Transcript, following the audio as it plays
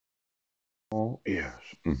all. Yes.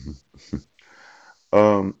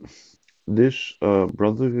 Um, this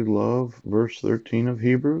brotherly love, verse 13 of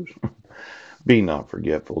Hebrews. Be not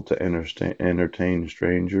forgetful to entertain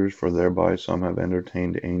strangers, for thereby some have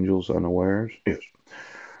entertained angels unawares. Yes.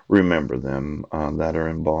 Remember them that are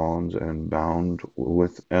in bonds and bound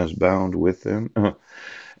with them,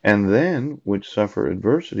 and then which suffer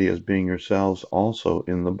adversity as being yourselves also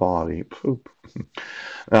in the body. Poop.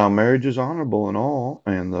 Now marriage is honorable in all,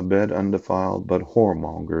 and the bed undefiled, but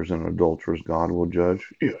whoremongers and adulterers God will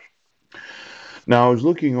judge. Yes. Now I was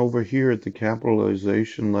looking over here at the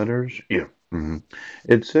capitalization letters. Yeah.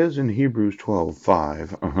 It says in Hebrews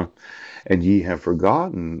 12:5, and ye have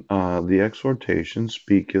forgotten the exhortation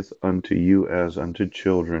speaketh unto you as unto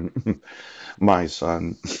children. My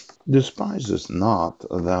son, despisest not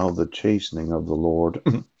thou the chastening of the Lord,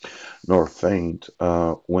 nor faint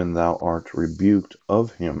when thou art rebuked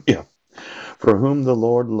of him. Yeah. For whom the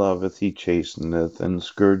Lord loveth, he chasteneth, and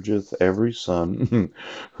scourgeth every son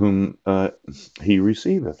whom he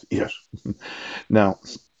receiveth. Yes. Now,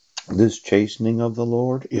 this chastening of the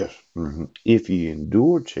Lord, yes. If ye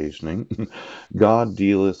endure chastening, God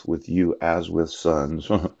dealeth with you as with sons.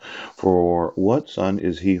 For what son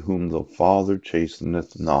is he whom the Father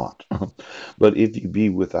chasteneth not? But if ye be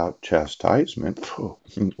without chastisement,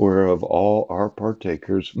 whereof all are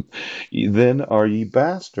partakers, then are ye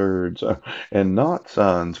bastards and not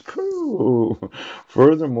sons.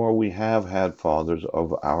 Furthermore, we have had fathers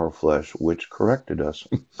of our flesh which corrected us.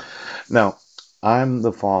 Now, I'm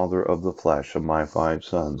the father of the flesh of my 5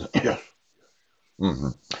 sons. Yes. hmm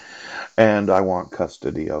And I want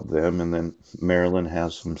custody of them. And then Marilyn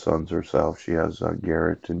has some sons herself. She has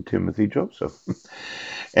Garrett and Timothy Joseph.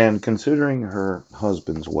 And considering her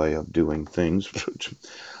husband's way of doing things,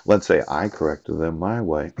 let's say I corrected them my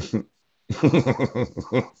way.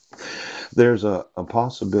 There's a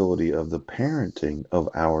possibility of the parenting of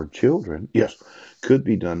our children, yes, could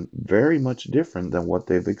be done very much different than what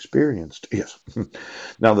they've experienced. Yes.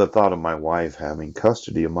 Now, the thought of my wife having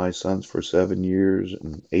custody of my sons for 7 years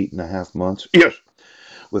and 8.5 months, yes,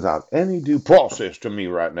 without any due process to me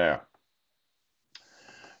right now,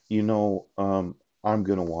 you know, I'm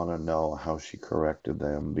going to want to know how she corrected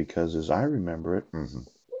them because as I remember it,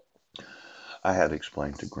 I had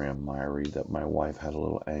explained to Graham Myrie that my wife had a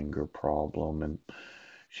little anger problem and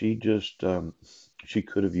she just she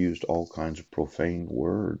could have used all kinds of profane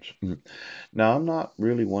words. Now I'm not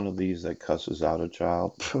really one of these that cusses out a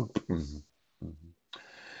child. Mhm, mhm.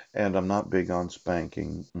 And I'm not big on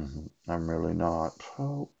spanking. I'm really not.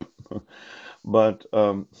 But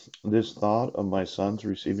this thought of my sons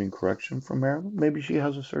receiving correction from Marilyn, maybe she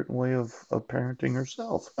has a certain way of parenting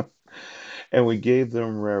herself. And we gave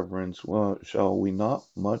them reverence. Well, shall we not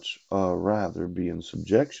much rather be in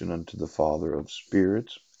subjection unto the Father of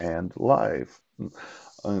spirits and life?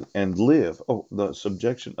 And live. Oh, the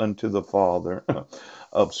subjection unto the Father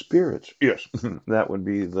of spirits. Yes, that would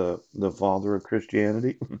be the Father of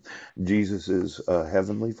Christianity. Jesus is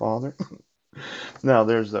Heavenly Father. Now,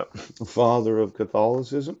 there's the Father of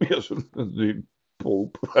Catholicism. Yes, the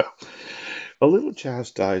Pope. A little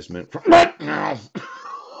chastisement from right now.